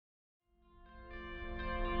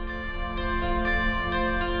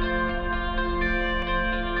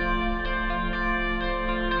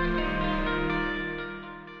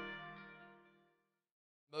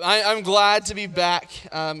I'm glad to be back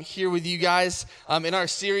here with you guys in our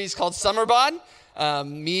series called Summer Bod.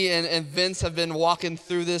 Me and Vince have been walking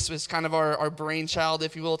through this. It's kind of our brainchild,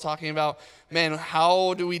 if you will, talking about, man,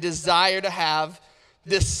 how do we desire to have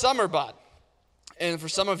this summer bod? And for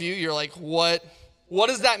some of you, you're like, what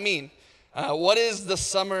does that mean? What is the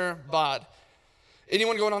summer bod?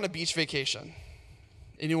 Anyone going on a beach vacation?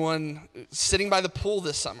 Anyone sitting by the pool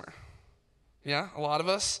this summer? Yeah, a lot of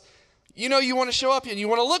us. You know, you want to show up and you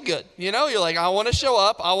want to look good. You know, you're like, I want to show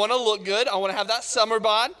up. I want to look good. I want to have that summer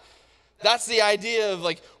bod. That's the idea of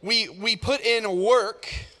like, we put in work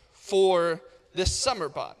for this summer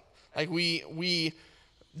bod. Like we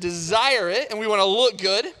desire it and we want to look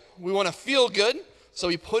good. We want to feel good. So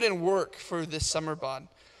we put in work for this summer bod.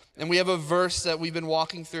 And we have a verse that we've been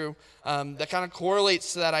walking through that kind of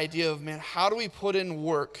correlates to that idea of, man, how do we put in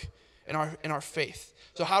work in our faith?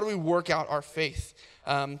 So how do we work out our faith?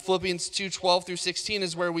 Philippians 2:12 through 16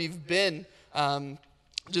 is where we've been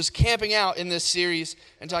just camping out in this series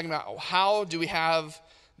and talking about how do we have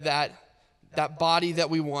that body that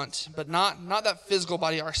we want, but not that physical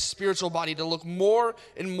body, our spiritual body, to look more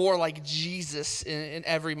and more like Jesus in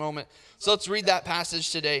every moment. So let's read that passage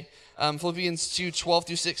today. Philippians 2:12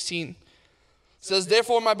 through 16. It says,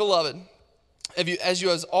 "Therefore, my beloved, as you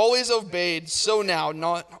have always obeyed, so now,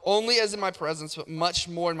 not only as in my presence, but much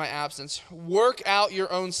more in my absence, work out your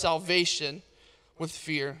own salvation with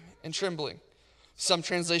fear and trembling." Some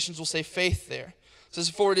translations will say faith there. It says,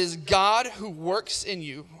 "For it is God who works in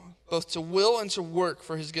you, both to will and to work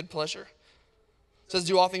for his good pleasure." It says,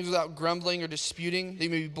 "Do all things without grumbling or disputing, that you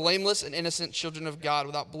may be blameless and innocent children of God,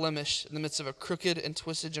 without blemish, in the midst of a crooked and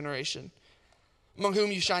twisted generation, among whom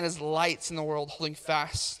you shine as lights in the world, holding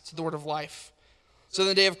fast to the word of life. So in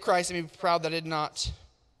the day of Christ I may be proud that I did not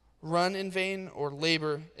run in vain or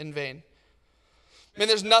labor in vain." I mean,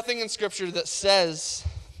 there's nothing in Scripture that says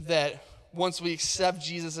that once we accept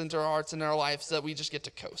Jesus into our hearts and our lives that we just get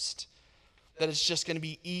to coast, that it's just going to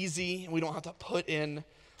be easy and we don't have to put in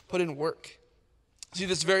work. See,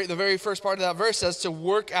 the very first part of that verse says to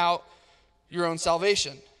work out your own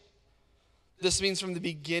salvation. This means from the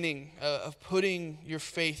beginning of putting your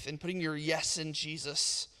faith and putting your yes in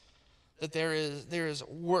Jesus, that there is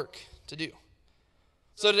work to do.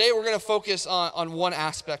 So today we're going to focus on one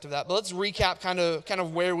aspect of that. But let's recap kind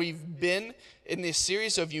of where we've been in this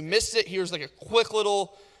series. So if you missed it, here's like a quick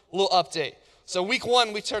little update. So week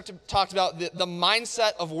 1, we talked about the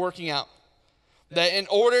mindset of working out. That in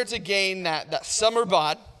order to gain that summer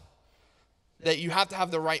bod, that you have to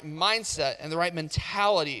have the right mindset and the right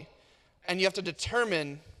mentality, and you have to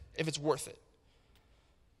determine if it's worth it.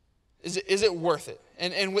 Is it worth it?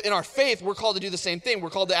 And in our faith, we're called to do the same thing. We're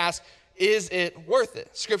called to ask, is it worth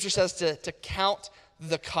it? Scripture says to count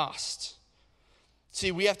the cost.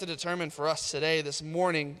 See, we have to determine for us today, this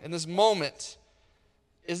morning, in this moment,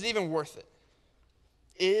 is it even worth it?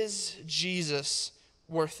 Is Jesus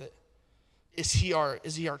worth it? Is he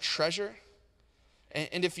our treasure?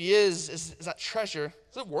 And if he is that treasure,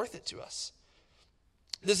 is it worth it to us?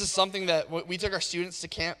 This is something that we took our students to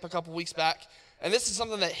camp a couple weeks back, and this is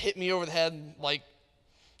something that hit me over the head, like,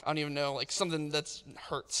 I don't even know, like something that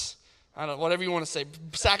hurts. I don't know, whatever you want to say,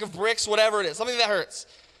 sack of bricks, whatever it is, something that hurts.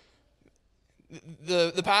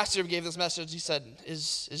 The pastor gave this message. He said,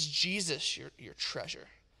 is Jesus your treasure?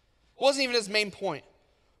 It wasn't even his main point,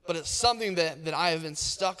 but it's something that I have been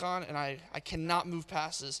stuck on and I cannot move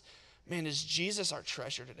past is, man, is Jesus our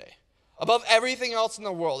treasure today? Above everything else in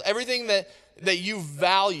the world, everything that you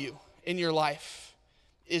value in your life,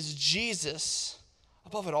 is Jesus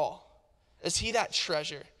above it all? Is he that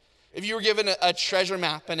treasure? If you were given a treasure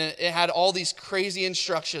map and it had all these crazy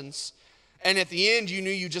instructions, and at the end you knew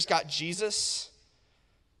you just got Jesus,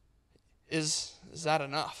 is that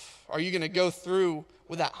enough? Are you going to go through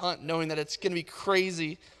with that hunt knowing that it's going to be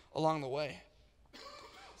crazy along the way?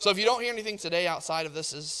 So if you don't hear anything today outside of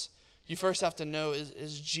this, you first have to know,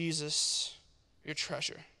 is Jesus your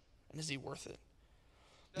treasure? And is he worth it?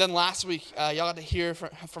 Then last week, y'all got to hear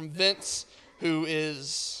from Vince, who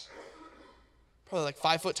is probably like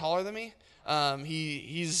 5 foot taller than me.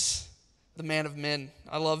 He's the man of men.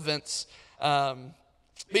 I love Vince. But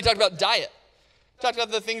he talked about diet. He talked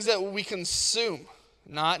about the things that we consume,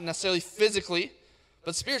 not necessarily physically,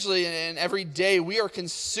 but spiritually. And every day we are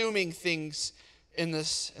consuming things in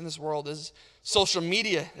this world. Social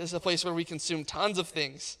media is a place where we consume tons of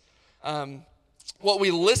things. What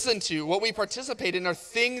we listen to, what we participate in are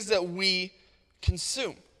things that we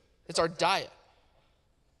consume. It's our diet.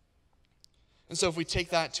 And so if we take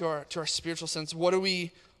that to our spiritual sense, what are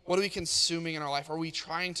we consuming in our life? Are we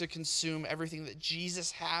trying to consume everything that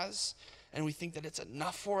Jesus has and we think that it's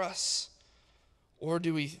enough for us? Or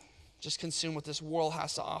do we just consume what this world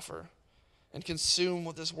has to offer and consume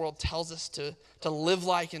what this world tells us to live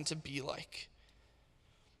like and to be like?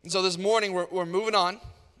 And so this morning, we're moving on.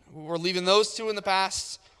 We're leaving those two in the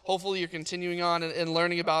past. Hopefully you're continuing on and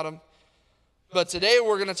learning about them. But today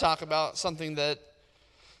we're going to talk about something that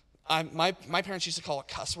my parents used to call a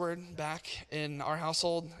cuss word back in our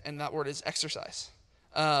household, and that word is exercise.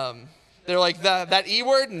 They're like, that E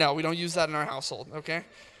word? No, we don't use that in our household, okay?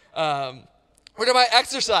 We're talking about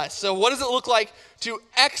exercise. So what does it look like to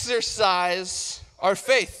exercise our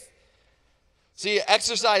faith? See,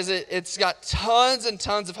 exercise, it's got tons and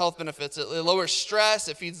tons of health benefits. It lowers stress,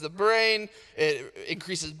 it feeds the brain, it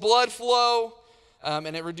increases blood flow,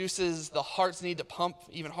 and it reduces the heart's need to pump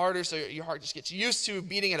even harder, so your heart just gets used to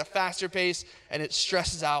beating at a faster pace, and it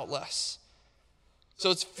stresses out less. So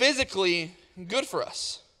it's physically good for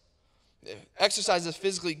us. Exercise is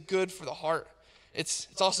physically good for the heart. It's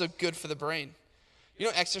also good for the brain. You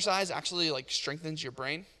know, exercise actually strengthens your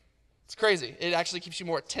brain. It's crazy. It actually keeps you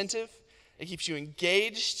more attentive. It keeps you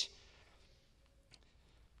engaged.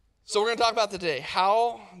 So we're going to talk about today,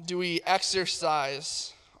 how do we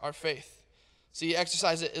exercise our faith? See,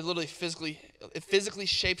 exercise, it literally physically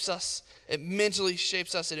shapes us. It mentally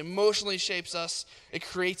shapes us. It emotionally shapes us. It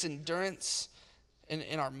creates endurance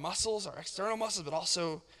in our muscles, our external muscles, but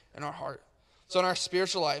also in our heart. So in our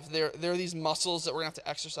spiritual life, there are these muscles that we're going to have to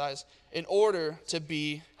exercise in order to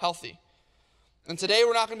be healthy. And today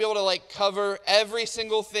we're not going to be able to cover every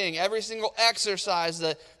single thing, every single exercise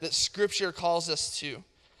that Scripture calls us to.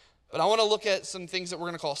 But I want to look at some things that we're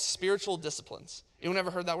going to call spiritual disciplines. Anyone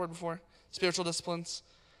ever heard that word before? Spiritual disciplines?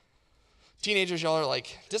 Teenagers, y'all are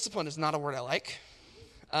like, discipline is not a word I like.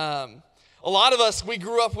 A lot of us, we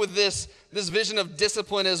grew up with this vision of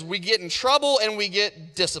discipline as we get in trouble and we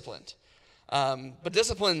get disciplined. But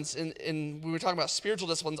disciplines, when we're talking about spiritual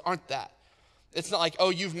disciplines, aren't that. It's not like,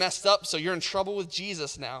 oh, you've messed up, so you're in trouble with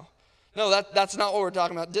Jesus now. No, that's not what we're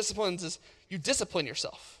talking about. Disciplines is you discipline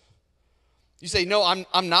yourself. You say, no,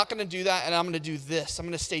 I'm not going to do that, and I'm going to do this. I'm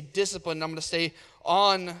going to stay disciplined. I'm going to stay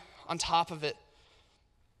on top of it.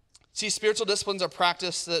 See, spiritual disciplines are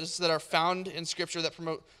practices that are found in Scripture that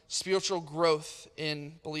promote spiritual growth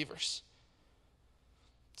in believers.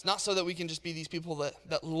 It's not so that we can just be these people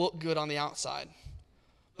that look good on the outside,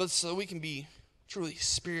 but so we can be truly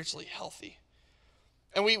spiritually healthy.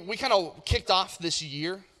 And we kind of kicked off this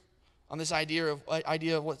year on this idea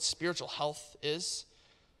of what spiritual health is.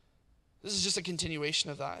 This is just a continuation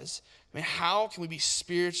of that. How can we be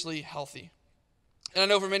spiritually healthy? And I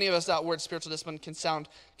know for many of us that word spiritual discipline can sound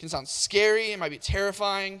scary. It might be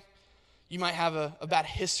terrifying. You might have a bad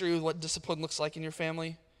history with what discipline looks like in your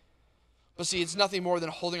family. But see, it's nothing more than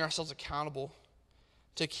holding ourselves accountable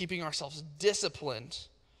to keeping ourselves disciplined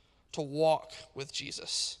to walk with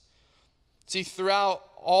Jesus. See, throughout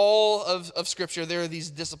all of Scripture, there are these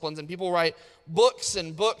disciplines, and people write books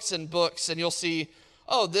and books and books, and you'll see,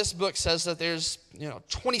 oh, this book says that there's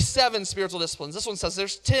 27 spiritual disciplines. This one says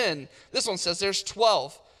there's 10. This one says there's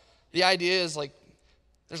 12. The idea is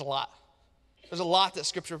there's a lot. There's a lot that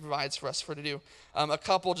Scripture provides for us to do. A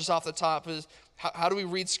couple just off the top is how do we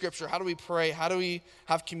read Scripture? How do we pray? How do we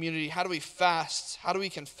have community? How do we fast? How do we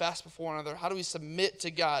confess before one another? How do we submit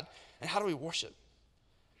to God? And how do we worship?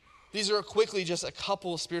 These are quickly just a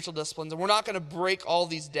couple of spiritual disciplines, and we're not going to break all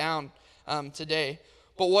these down today.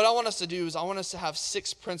 But what I want us to do is I want us to have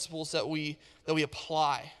 6 principles that we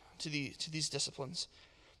apply to these disciplines,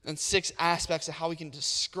 and 6 aspects of how we can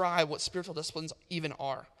describe what spiritual disciplines even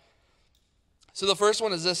are. So the first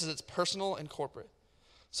one is this: it's personal and corporate.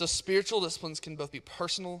 So spiritual disciplines can both be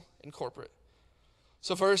personal and corporate.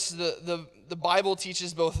 So first, the Bible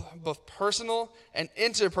teaches both personal and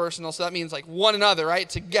interpersonal. So that means one another, right?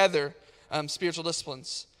 Together, spiritual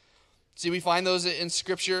disciplines. See, we find those in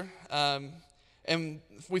Scripture, and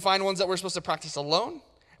we find ones that we're supposed to practice alone,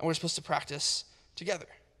 and we're supposed to practice together.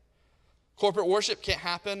 Corporate worship can't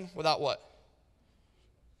happen without what?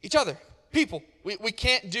 Each other, people. We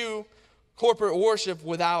can't do corporate worship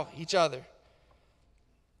without each other.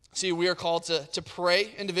 See, we are called to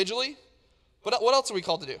pray individually. What else are we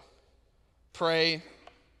called to do? Pray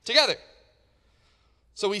together.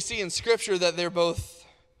 So we see in Scripture that they're both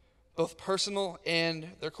personal and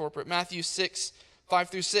they're corporate. Matthew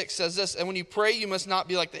 6:5-6 says this: and when you pray, you must not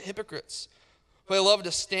be like the hypocrites, for they love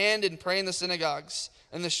to stand and pray in the synagogues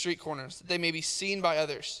and the street corners, that they may be seen by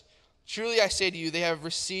others. Truly I say to you, they have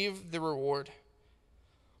received the reward.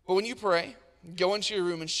 But when you pray, go into your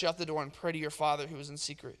room and shut the door and pray to your Father who is in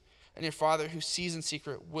secret, and your Father who sees in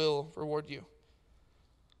secret will reward you.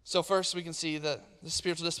 So first we can see that the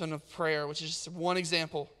spiritual discipline of prayer, which is just one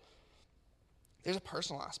example, there's a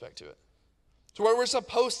personal aspect to it. to where we're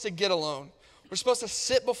supposed to get alone. We're supposed to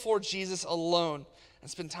sit before Jesus alone and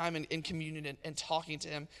spend time in communion and talking to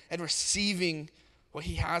him and receiving what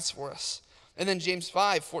he has for us. And then James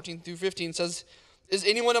 5:14-15 says, "Is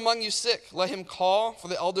anyone among you sick? Let him call for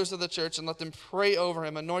the elders of the church and let them pray over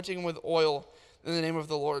him, anointing him with oil in the name of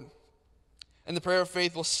the Lord. And the prayer of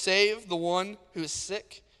faith will save the one who is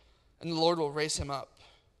sick, and the Lord will raise him up.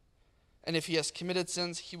 And if he has committed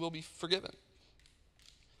sins, he will be forgiven."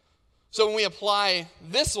 So when we apply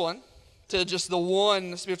this one to just the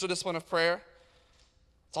one spiritual discipline of prayer,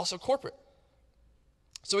 it's also corporate.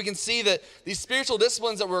 So we can see that these spiritual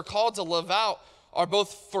disciplines that we're called to live out are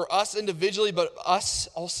both for us individually, but us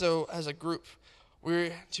also as a group.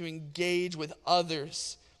 We're to engage with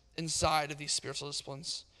others inside of these spiritual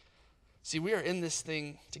disciplines. See, we are in this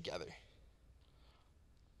thing together.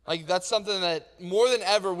 Like, that's something that more than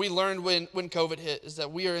ever we learned when COVID hit, is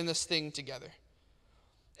that we are in this thing together.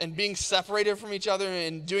 And being separated from each other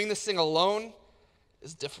and doing this thing alone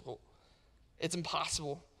is difficult. It's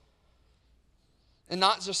impossible. And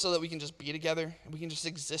not just so that we can just be together and we can just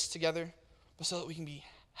exist together, but so that we can be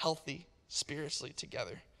healthy spiritually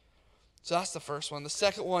together. So that's the first one. The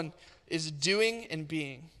second one is doing and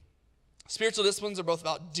being. Spiritual disciplines are both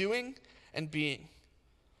about doing and being.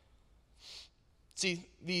 See,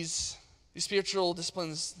 these spiritual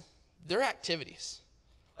disciplines, they're activities.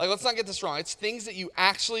 Like, let's not get this wrong. It's things that you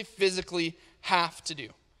actually physically have to do.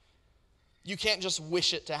 You can't just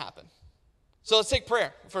wish it to happen. So let's take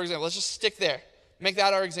prayer, for example. Let's just stick there. Make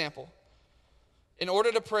that our example. In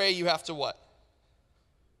order to pray, you have to what?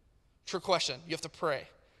 Trick question. You have to pray.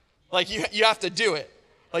 Like, you have to do it.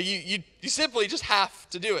 Like, you simply just have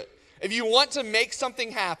to do it. If you want to make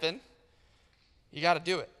something happen, you got to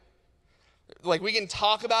do it. Like, we can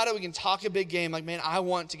talk about it. We can talk a big game. Like, man, I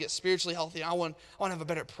want to get spiritually healthy. I want to have a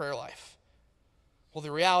better prayer life. Well,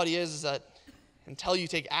 the reality is that until you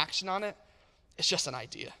take action on it, it's just an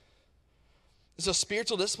idea. So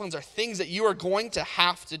spiritual disciplines are things that you are going to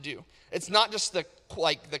have to do. It's not just the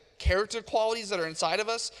character qualities that are inside of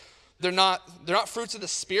us. They're not fruits of the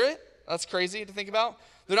Spirit. That's crazy to think about.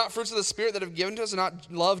 They're not fruits of the Spirit that have given to us. They're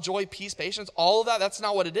not love, joy, peace, patience. All of that, that's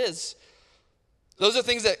not what it is. Those are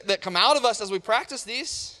things that come out of us as we practice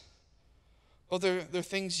these. But they're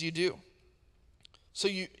things you do. So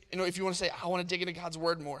you know, if you want to say, I want to dig into God's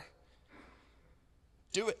word more,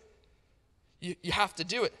 do it. You have to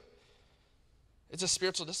do it. It's a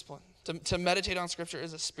spiritual discipline. To meditate on Scripture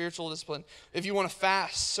is a spiritual discipline. If you want to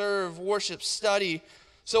fast, serve, worship, study,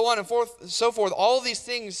 so on and so forth, all of these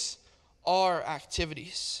things are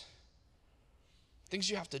activities. Things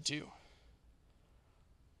you have to do.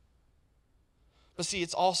 But see,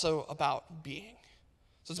 it's also about being.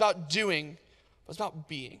 So it's about doing, but it's about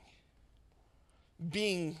being.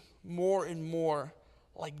 Being more and more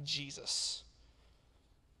like Jesus.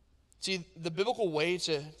 See, the biblical way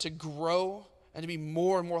to grow and to be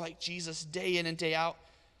more and more like Jesus day in and day out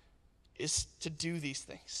is to do these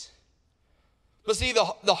things. But see,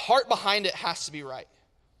 the heart behind it has to be right.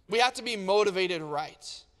 We have to be motivated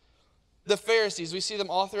right. The Pharisees, we see them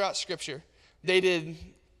all throughout Scripture. They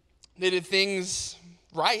did things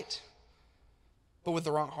right, but with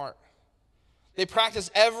the wrong heart. They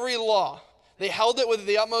practiced every law. They held it with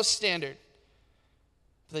the utmost standard.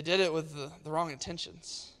 But they did it with the wrong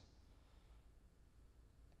intentions.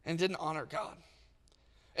 And didn't honor God.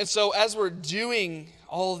 And so as we're doing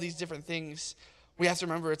all of these different things, we have to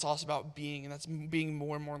remember it's also about being, and that's being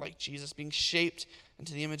more and more like Jesus, being shaped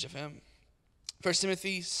into the image of him. 1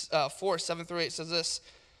 Timothy 4:7-8 says this,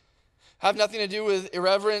 "Have nothing to do with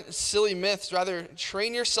irreverent, silly myths. Rather,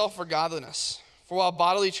 train yourself for godliness. For while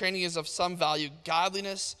bodily training is of some value,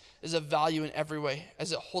 godliness is of value in every way,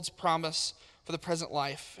 as it holds promise for the present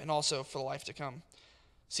life and also for the life to come."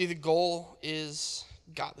 See, the goal is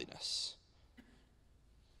godliness.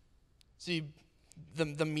 See,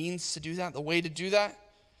 the means to do that, the way to do that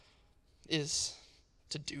is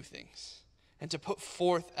to do things and to put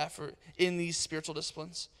forth effort in these spiritual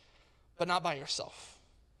disciplines, but not by yourself.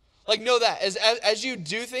 Like, know that as you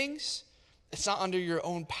do things, it's not under your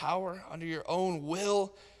own power, under your own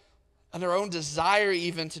will, under our own desire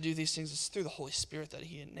even to do these things. It's through the Holy Spirit that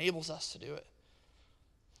he enables us to do it.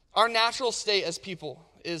 Our natural state as people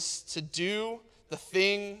is to do the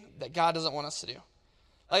thing that God doesn't want us to do.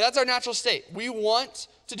 Like, that's our natural state. We want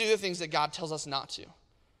to do the things that God tells us not to.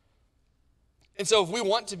 And so if we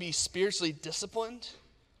want to be spiritually disciplined,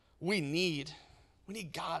 we need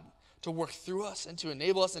God to work through us and to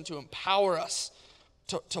enable us and to empower us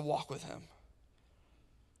to walk with him.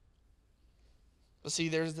 But see,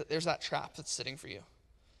 there's that trap that's sitting for you.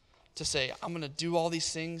 To say, I'm going to do all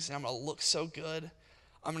these things and I'm going to look so good.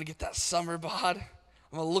 I'm going to get that summer bod.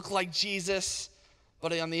 I'm going to look like Jesus.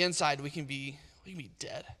 But on the inside, we can be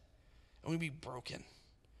dead. And we can be broken.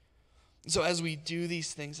 And so as we do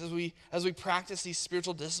these things, as we practice these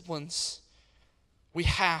spiritual disciplines, we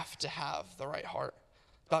have to have the right heart.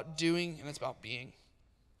 It's about doing and it's about being.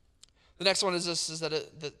 The next one is this, is that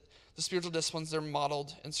the spiritual disciplines, they're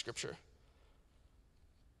modeled in Scripture.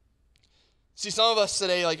 See, some of us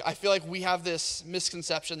today, I feel like we have this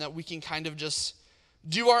misconception that we can kind of just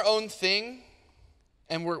do our own thing,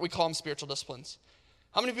 and we call them spiritual disciplines.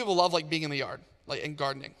 How many people love, being in the yard, and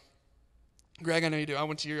gardening? Greg, I know you do. I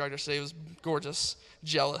went to your yard yesterday. It was gorgeous.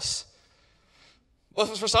 Jealous. Well,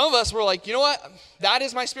 for some of us, we're like, you know what? That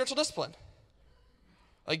is my spiritual discipline.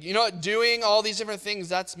 You know what? Doing all these different things,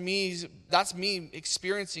 that's me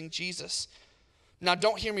experiencing Jesus. Now,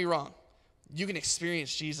 don't hear me wrong. You can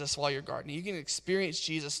experience Jesus while you're gardening. You can experience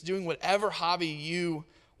Jesus doing whatever hobby you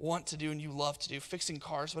want to do and you love to do, fixing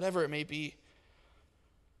cars, whatever it may be.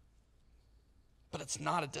 But it's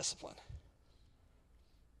not a discipline.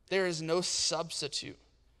 There is no substitute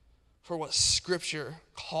for what Scripture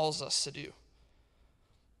calls us to do.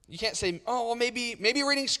 You can't say, oh, well, maybe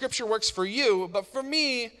reading Scripture works for you, but for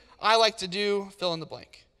me, I like to do fill in the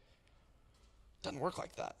blank. It doesn't work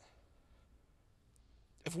like that.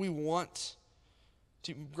 If we want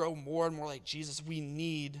to grow more and more like Jesus, we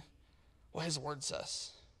need what His Word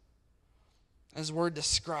says. His Word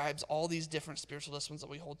describes all these different spiritual disciplines that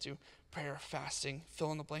we hold to: prayer, fasting,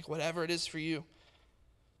 fill in the blank, whatever it is for you.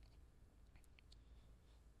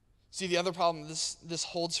 See, the other problem this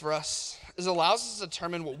holds for us is it allows us to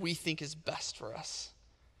determine what we think is best for us.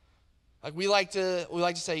 We like to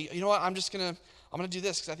say, you know what, I'm gonna do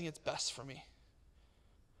this because I think it's best for me.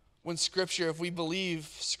 When Scripture, if we believe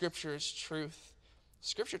Scripture is truth,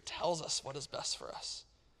 Scripture tells us what is best for us.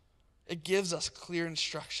 It gives us clear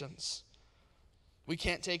instructions. We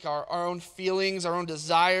can't take our own feelings, our own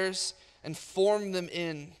desires, and form them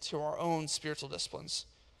into our own spiritual disciplines.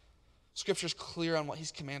 Scripture's clear on what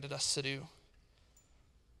He's commanded us to do.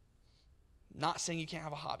 Not saying you can't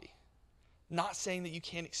have a hobby. Not saying that you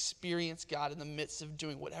can't experience God in the midst of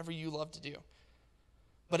doing whatever you love to do.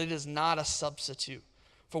 But it is not a substitute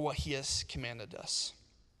for what He has commanded us.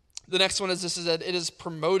 The next one is that it is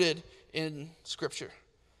promoted in Scripture.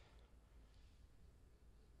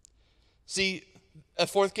 See, a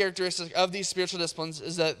fourth characteristic of these spiritual disciplines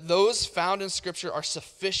is that those found in Scripture are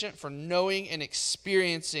sufficient for knowing and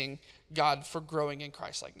experiencing God, for growing in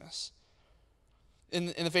Christ-likeness. In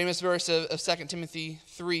the famous verse of 2 Timothy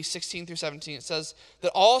 3, 16 through 17, it says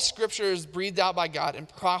that all Scripture is breathed out by God and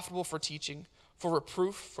profitable for teaching, for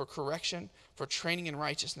reproof, for correction, for training in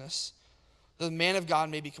righteousness, that the man of God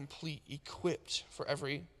may be complete, equipped for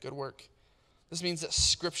every good work. This means that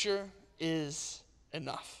Scripture is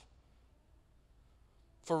enough.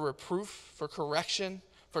 For reproof, for correction,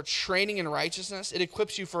 for training in righteousness, it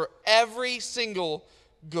equips you for every single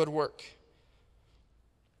good work.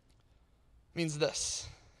 It means this,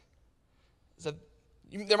 is that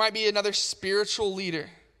there might be another spiritual leader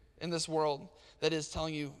in this world that is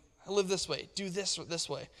telling you, live this way, do this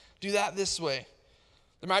way, do that this way.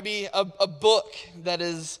 There might be a book that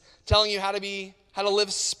is telling you how to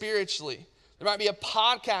live spiritually. There might be a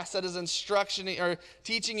podcast that is instructing or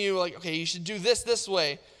teaching you, okay, you should do this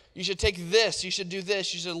way. You should take this. You should do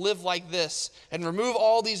this. You should live like this. And remove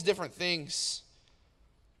all these different things.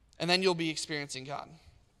 And then you'll be experiencing God.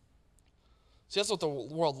 See, that's what the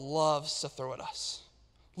world loves to throw at us.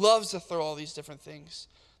 Loves to throw all these different things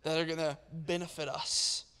that are going to benefit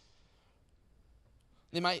us.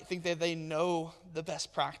 They might think that they know the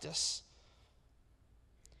best practice.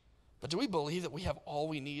 But do we believe that we have all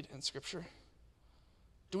we need in Scripture?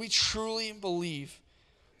 Do we truly believe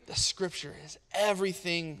that Scripture is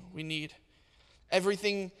everything we need?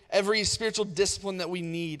 Every spiritual discipline that we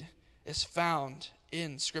need is found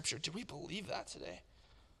in Scripture. Do we believe that today?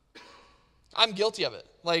 I'm guilty of it.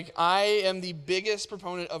 I am the biggest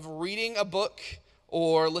proponent of reading a book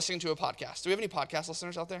or listening to a podcast. Do we have any podcast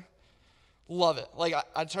listeners out there? Love it.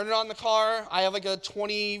 I turn it on in the car. I have a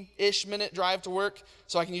 20-ish minute drive to work,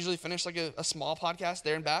 so I can usually finish a small podcast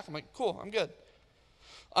there and back. I'm cool, I'm good.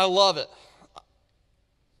 I love it.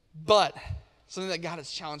 But something that God has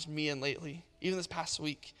challenged me in lately, even this past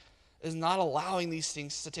week, is not allowing these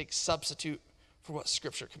things to take substitute for what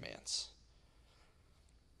Scripture commands.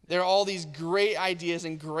 There are all these great ideas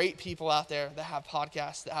and great people out there that have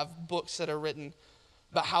podcasts, that have books that are written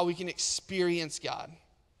about how we can experience God.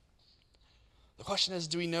 The question is,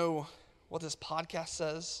 do we know what this podcast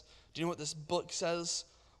says? Do you know what this book says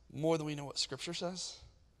more than we know what Scripture says?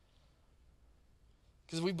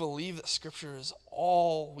 Because we believe that Scripture is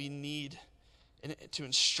all we need and to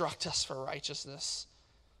instruct us for righteousness,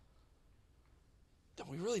 then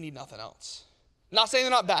we really need nothing else. Not saying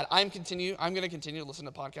they're not bad. I'm going to continue to listen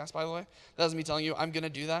to podcasts, by the way. That doesn't me telling you I'm going to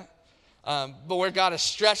do that. But where God has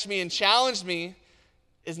stretched me and challenged me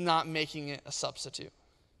is not making it a substitute.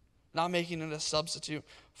 Not making it a substitute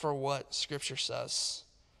for what Scripture says.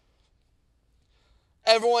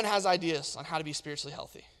 Everyone has ideas on how to be spiritually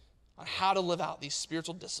healthy, on how to live out these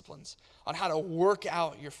spiritual disciplines, on how to work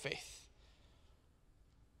out your faith.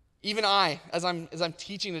 Even as I'm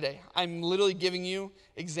teaching today, I'm literally giving you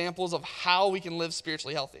examples of how we can live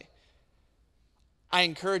spiritually healthy. I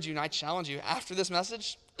encourage you and I challenge you, after this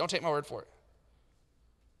message, don't take my word for it.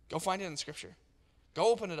 Go find it in Scripture.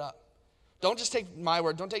 Go open it up. Don't just take my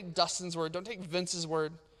word. Don't take Dustin's word. Don't take Vince's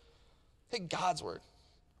word. Take God's word.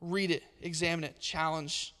 Read it, examine it,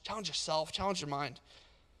 challenge yourself, challenge your mind.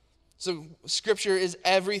 So Scripture is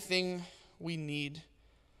everything we need.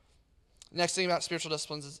 Next thing about spiritual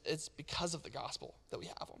disciplines is it's because of the gospel that we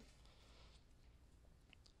have them.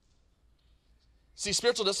 See,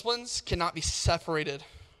 spiritual disciplines cannot be separated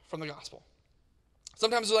from the gospel.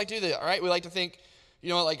 Sometimes we like to do that, all right? We like to think,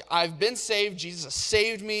 like I've been saved, Jesus has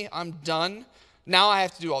saved me, I'm done. Now I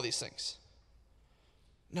have to do all these things.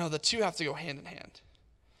 No, the two have to go hand in hand.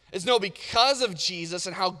 It's because of Jesus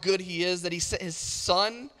and how good he is that he sent his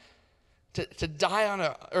son to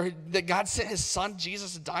die or that God sent his son,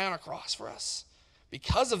 Jesus, to die on a cross for us.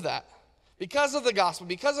 Because of that, because of the gospel,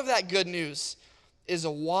 because of that good news is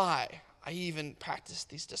why I even practice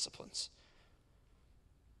these disciplines.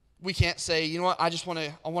 We can't say, you know what, I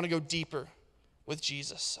want to go deeper with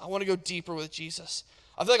Jesus. I want to go deeper with Jesus.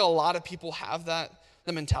 I feel like a lot of people have the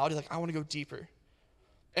mentality, like, I want to go deeper.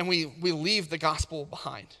 And we leave the gospel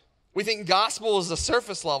behind. We think gospel is the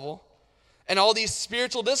surface level, and all these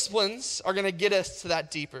spiritual disciplines are going to get us to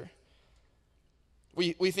that deeper.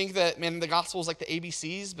 We think that, man, the gospel is like the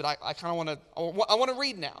ABCs, but I kind of want to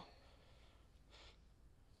read now.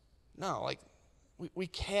 No, we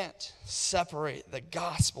can't separate the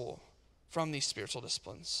gospel from these spiritual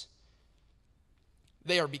disciplines.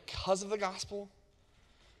 They are because of the gospel,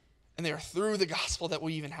 and they are through the gospel that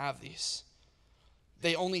we even have these.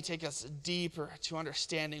 They only take us deeper to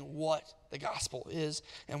understanding what the gospel is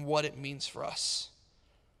and what it means for us.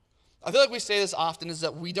 I feel like we say this often, is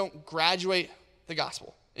that we don't graduate the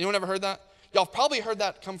gospel. Anyone ever heard that? Y'all have probably heard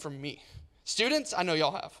that come from me. Students, I know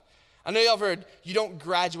y'all have. I know y'all have heard, you don't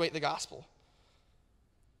graduate the gospel.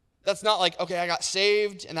 That's not like, okay, I got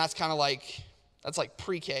saved, and that's kind of that's like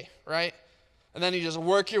pre-K, right? And then you just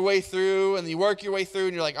work your way through, and you're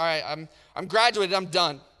like, all right, I'm graduated, I'm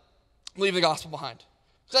done. Leave the gospel behind.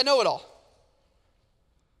 Because I know it all.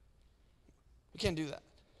 We can't do that.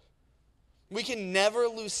 We can never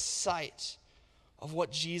lose sight of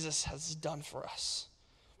what Jesus has done for us.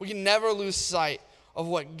 We can never lose sight of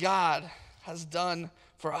what God has done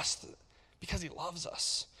for us because he loves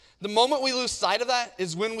us. The moment we lose sight of that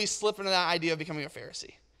is when we slip into that idea of becoming a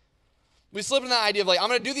Pharisee. We slip into that idea of I'm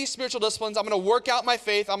going to do these spiritual disciplines, I'm going to work out my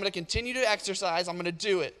faith, I'm going to continue to exercise, I'm going to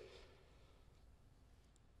do it.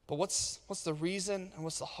 But what's the reason and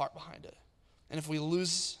what's the heart behind it? And if we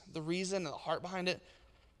lose the reason and the heart behind it,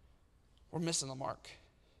 we're missing the mark.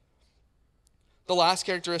 The last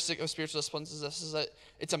characteristic of spiritual disciplines is this, is that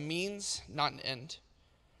it's a means, not an end.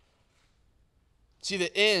 See,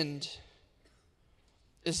 the end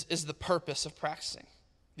is the purpose of practicing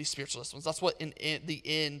these spiritual disciplines. That's what the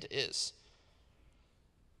end is.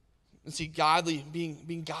 And see,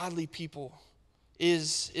 being godly people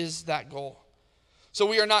is that goal. So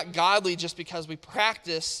we are not godly just because we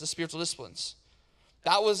practice the spiritual disciplines.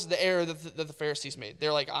 That was the error that the Pharisees made.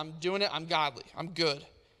 They're like, I'm doing it, I'm godly, I'm good.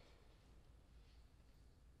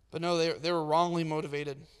 But no, they were wrongly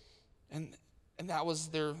motivated. And that was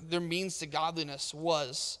their means to godliness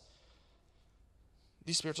was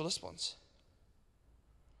these spiritual disciplines.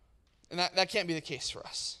 And that can't be the case for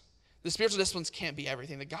us. The spiritual disciplines can't be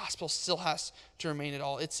everything. The gospel still has to remain it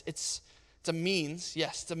all. It's a means,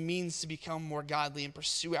 yes, it's a means to become more godly and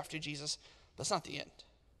pursue after Jesus, but it's not the end.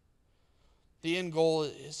 The end goal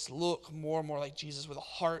is to look more and more like Jesus with a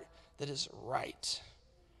heart that is right.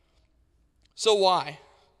 So why?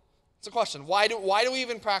 It's a question. Why do we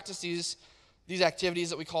even practice these activities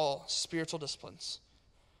that we call spiritual disciplines?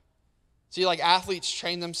 See, like athletes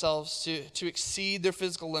train themselves to exceed their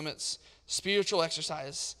physical limits. Spiritual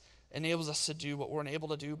exercise enables us to do what we're unable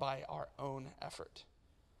to do by our own effort.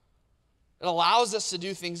 It allows us to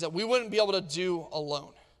do things that we wouldn't be able to do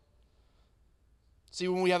alone. See,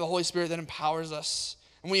 when we have the Holy Spirit that empowers us,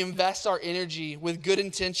 and we invest our energy with good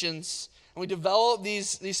intentions, and we develop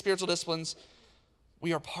these spiritual disciplines,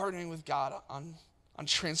 we are partnering with God on on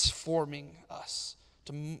transforming us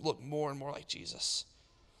to look more and more like Jesus.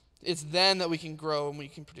 It's then that we can grow and we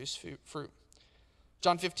can produce fruit.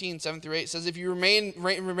 John 15, 7-8 says, if you remain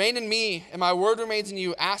in me and my word remains in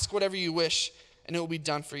you, ask whatever you wish and it will be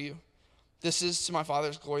done for you. This is to my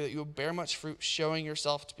Father's glory that you will bear much fruit, showing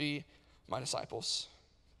yourself to be my disciples.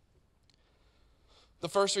 The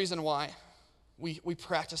first reason why we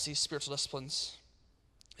practice these spiritual disciplines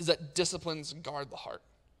is that disciplines guard the heart.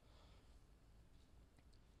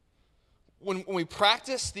 When we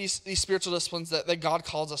practice these spiritual disciplines that God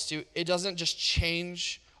calls us to, it doesn't just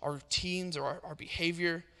change our routines or our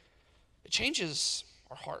behavior. It changes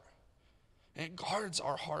our heart. And it guards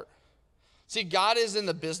our heart. See, God is in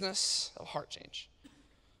the business of heart change.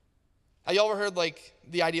 Have you ever heard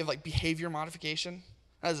the idea of behavior modification?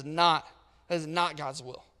 That is not God's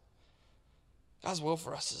will. God's will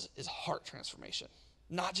for us is heart transformation,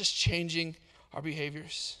 not just changing our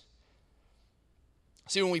behaviors.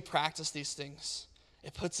 See, when we practice these things,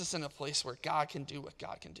 it puts us in a place where God can do what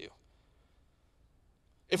God can do.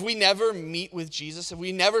 If we never meet with Jesus, if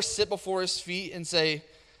we never sit before his feet and say,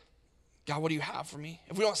 God, what do you have for me?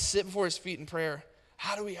 If we don't sit before his feet in prayer,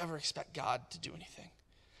 how do we ever expect God to do anything?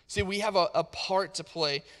 See, we have a part to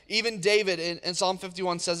play. Even David in Psalm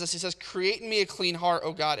 51 says this. He says, create in me a clean heart,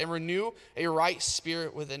 O God, and renew a right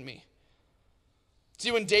spirit within me.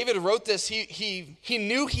 See, when David wrote this, he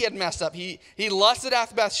knew he had messed up. He lusted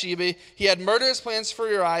after Bathsheba. He had murderous plans for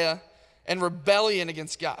Uriah and rebellion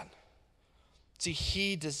against God. See,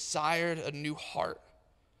 he desired a new heart,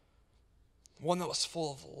 one that was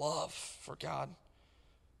full of love for God.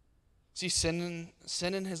 See, sin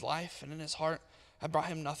in his life and in his heart had brought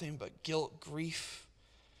him nothing but guilt, grief,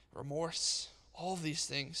 remorse, all of these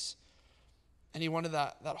things. And he wanted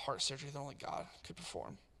that heart surgery that only God could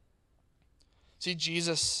perform. See,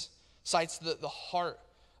 Jesus cites the heart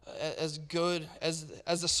as good, as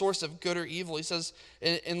the source of good or evil. He says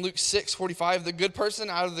in Luke 6:45, the good person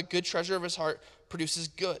out of the good treasure of his heart produces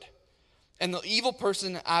good. And the evil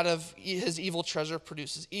person out of his evil treasure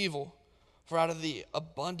produces evil. For out of the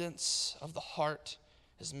abundance of the heart,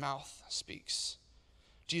 his mouth speaks.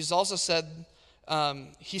 Jesus also said,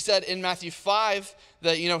 he said in Matthew 5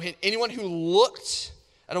 that, anyone who looked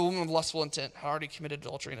at a woman with lustful intent had already committed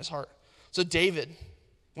adultery in his heart. So David,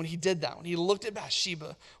 when he did that, when he looked at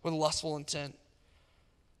Bathsheba with lustful intent,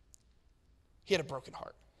 he had a broken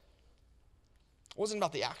heart. It wasn't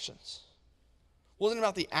about the actions. It wasn't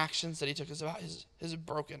about the actions that he took. It was about his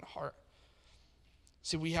broken heart.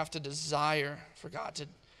 See, we have to desire for God to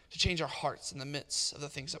change our hearts in the midst of the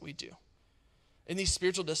things that we do. In these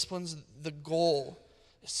spiritual disciplines, the goal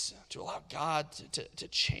is to allow God to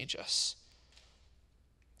change us.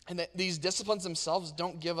 And that these disciplines themselves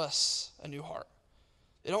don't give us a new heart.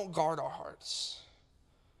 They don't guard our hearts.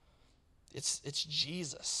 It's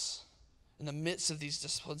Jesus in the midst of these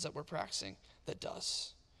disciplines that we're practicing that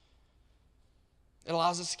does. It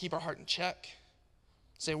allows us to keep our heart in check.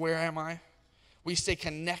 Say, where am I? We stay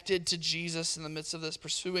connected to Jesus in the midst of this,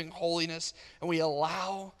 pursuing holiness, and we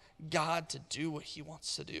allow God to do what he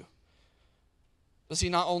wants to do. But see,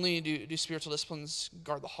 not only do spiritual disciplines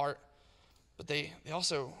guard the heart, but they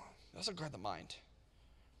also guard the mind.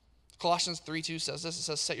 Colossians 3:2 says this. It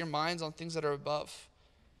says, set your minds on things that are above,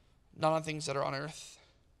 not on things that are on earth.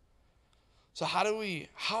 So how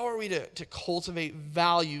are we to cultivate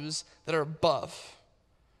values that are above,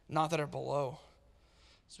 not that are below?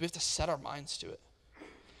 So we have to set our minds to it.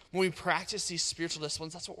 When we practice these spiritual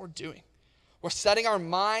disciplines, that's what we're doing. We're setting our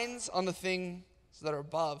minds on the things that are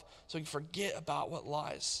above so we can forget about what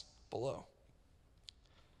lies below.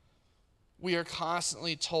 We are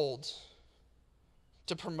constantly told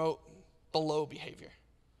to promote below behavior.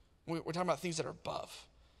 We're talking about things that are above.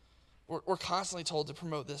 We're constantly told to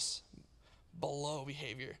promote this below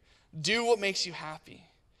behavior. Do what makes you happy.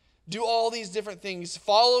 Do all these different things.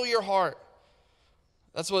 Follow your heart.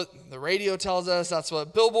 That's what the radio tells us. That's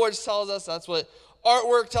what billboards tells us. That's what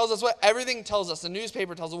artwork tells us. What everything tells us. The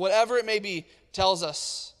newspaper tells us. Whatever it may be tells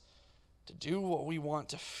us to do what we want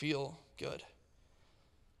to feel good.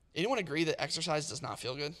 Anyone agree that exercise does not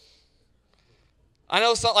feel good? I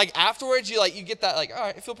know some, afterwards you get that all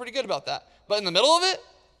right, I feel pretty good about that. But in the middle of it,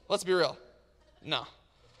 let's be real. No,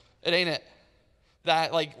 it ain't it.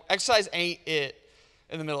 That exercise ain't it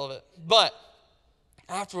in the middle of it. But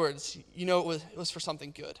afterwards, it was for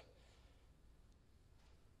something good.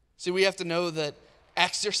 See, we have to know that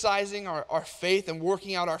exercising our faith and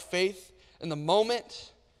working out our faith in the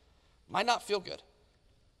moment might not feel good.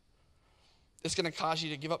 It's going to cause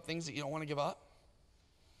you to give up things that you don't want to give up.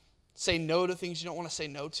 Say no to things you don't want to say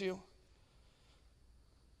no to.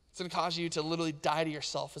 It's going to cause you to literally die to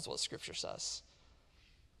yourself, is what Scripture says.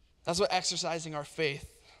 That's what exercising our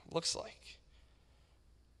faith looks like.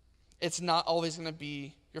 It's not always going to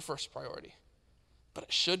be your first priority, but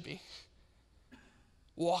it should be.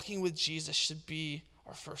 Walking with Jesus should be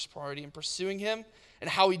our first priority, and pursuing him. And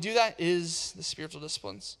how we do that is the spiritual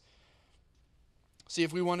disciplines. See,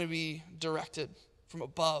 if we want to be directed from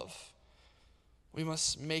above, we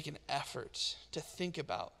must make an effort to think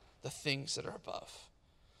about the things that are above.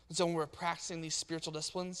 And so when we're practicing these spiritual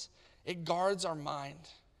disciplines, it guards our mind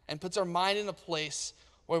and puts our mind in a place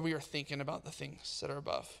where we are thinking about the things that are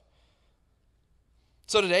above.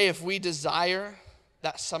 So today, if we desire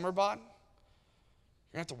that summer bod,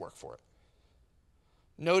 you're going to have to work for it.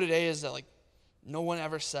 Know today is that no one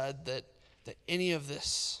ever said that any of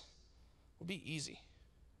this will be easy.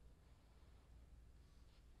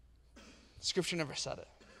 Scripture never said it.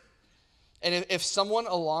 And if someone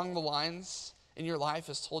along the lines in your life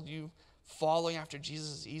has told you following after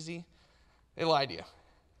Jesus is easy, they lied to you.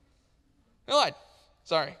 They lied.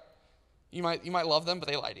 Sorry. You might love them, but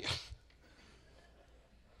they lied to you.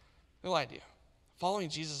 They lied to you. Following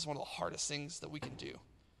Jesus is one of the hardest things that we can do.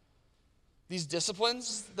 These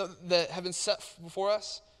disciplines that have been set before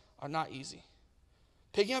us are not easy.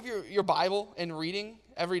 Picking up your Bible and reading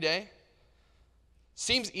every day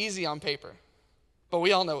seems easy on paper, but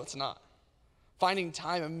we all know it's not. Finding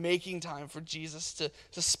time and making time for Jesus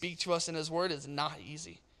to speak to us in his word is not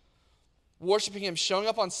easy. Worshiping him, showing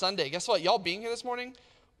up on Sunday. Guess what? Y'all being here this morning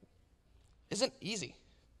isn't easy,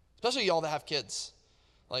 especially y'all that have kids.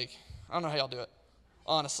 I don't know how y'all do it,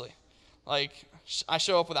 honestly. I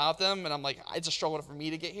show up without them, and I'm it's a struggle for me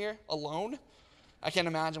to get here alone. I can't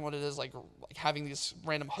imagine what it is like having these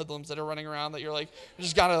random hoodlums that are running around that you're you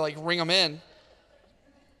just gotta ring them in.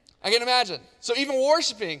 I can imagine. So even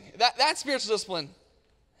worshiping, that spiritual discipline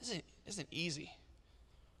isn't easy.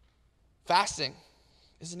 Fasting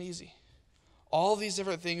isn't easy. All of these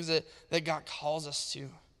different things that God calls us to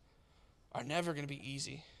are never going to be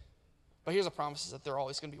easy. But here's a promise, is that they're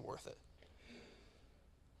always going to be worth it.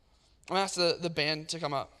 I'm going to ask the band to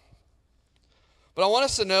come up. But I want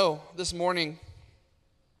us to know this morning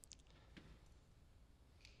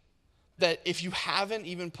that if you haven't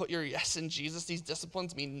even put your yes in Jesus, these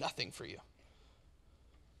disciplines mean nothing for you.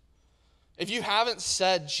 If you haven't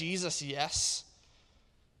said Jesus yes,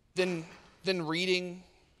 then reading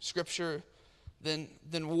scripture, then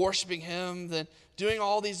worshiping him, then doing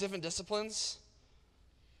all these different disciplines,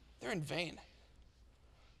 they're in vain.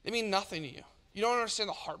 They mean nothing to you. You don't understand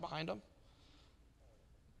the heart behind them.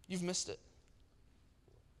 You've missed it.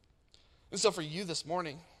 And so for you this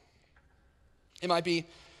morning, it might be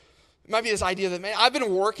this idea that, man, I've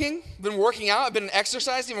been working out, I've been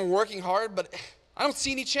exercising, been working hard, but I don't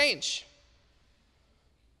see any change.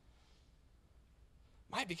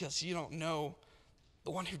 Might be because you don't know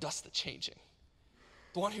the one who does the changing,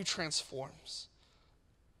 the one who transforms.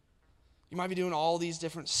 You might be doing all these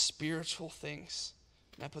different spiritual things,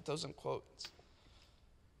 and I put those in quotes.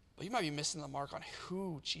 But you might be missing the mark on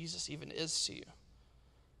who Jesus even is to you.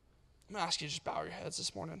 I'm going to ask you to just bow your heads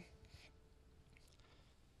this morning.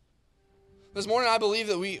 This morning, I believe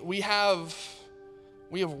that we have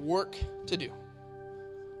work to do.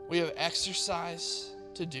 We have exercise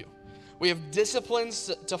to do. We have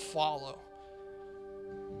disciplines to follow.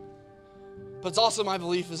 But it's also my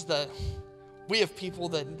belief is that we have people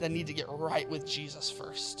that need to get right with Jesus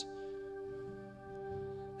first.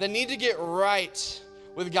 That need to get right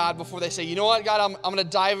with God before they say, you know what, God, I'm going to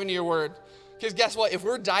dive into your word. Because guess what? If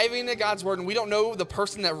we're diving into God's word and we don't know the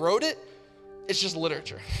person that wrote it, it's just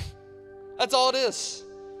literature. That's all it is.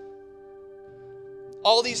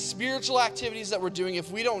 All these spiritual activities that we're doing,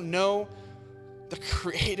 if we don't know the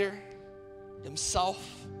Creator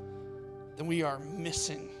himself, then we are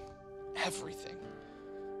missing everything.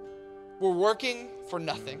 We're working for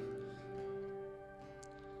nothing.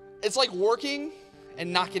 It's like working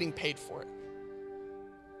and not getting paid for it.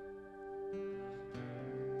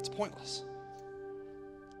 It's pointless.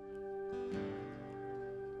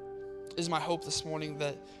 It is my hope this morning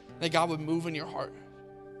that God would move in your heart.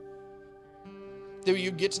 That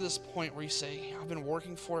you get to this point where you say, I've been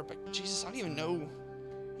working for it, but Jesus, I don't even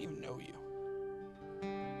know you.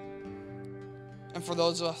 And for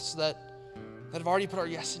those of us that have already put our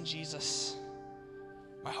yes in Jesus,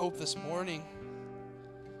 my hope this morning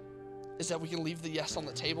is that we can leave the yes on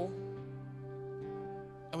the table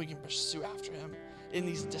and we can pursue after him in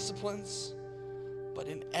these disciplines, but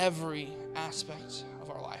in every aspect of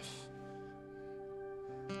our life.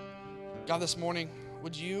 God, this morning,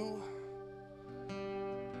 would you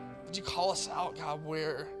call us out, God,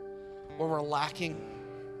 where we're lacking?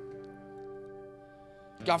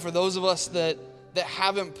 God, for those of us that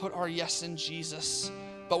haven't put our yes in Jesus,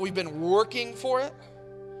 but we've been working for it.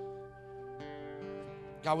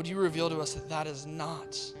 God, would you reveal to us that that is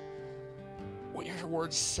not what your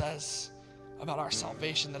word says about our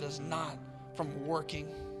salvation, that is not from working,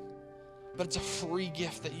 but it's a free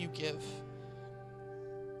gift that you give.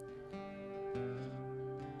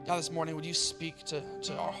 God, this morning, would you speak to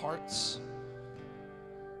our hearts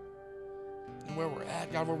and where we're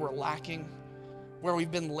at, God, where we're lacking, where we've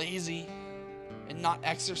been lazy and not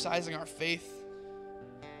exercising our faith.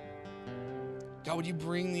 God, would you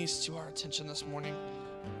bring these to our attention this morning?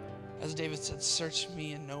 As David said, search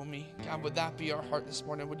me and know me. God, would that be our heart this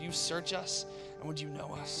morning? Would you search us and would you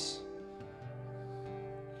know us?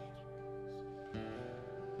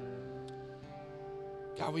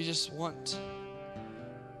 God, we just want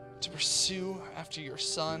to pursue after your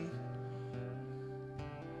Son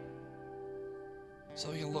so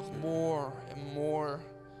we can look more and more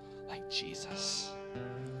like Jesus.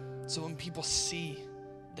 So when people see,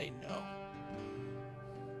 they know.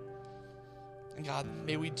 And God,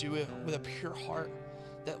 may we do it with a pure heart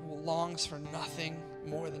that longs for nothing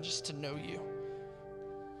more than just to know you.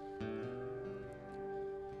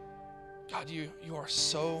 God, you are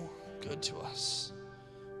so good to us.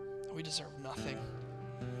 We deserve nothing.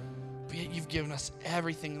 But yet you've given us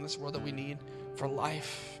everything in this world that we need for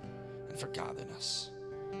life and for godliness.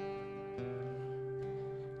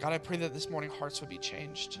 God, I pray that this morning hearts would be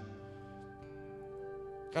changed.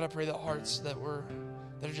 God, I pray that hearts that are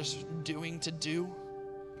just doing to do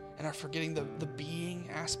and are forgetting the being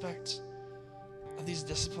aspect of these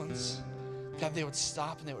disciplines, God, they would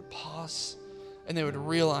stop and they would pause and they would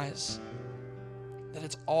realize that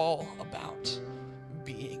it's all about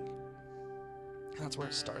being. And that's where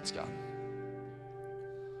it starts, God.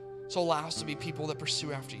 So allow us to be people that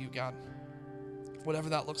pursue after you, God, whatever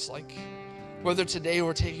that looks like. Whether today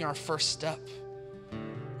we're taking our first step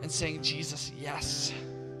and saying, Jesus, yes.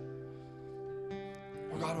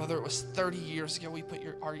 Or God, whether it was 30 years ago we put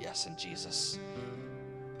our yes in Jesus.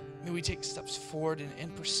 May we take steps forward in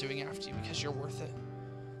pursuing after you because you're worth it.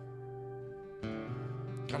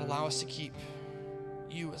 God, allow us to keep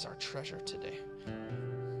you as our treasure today.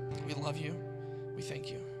 We love you. We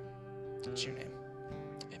thank you. In your name.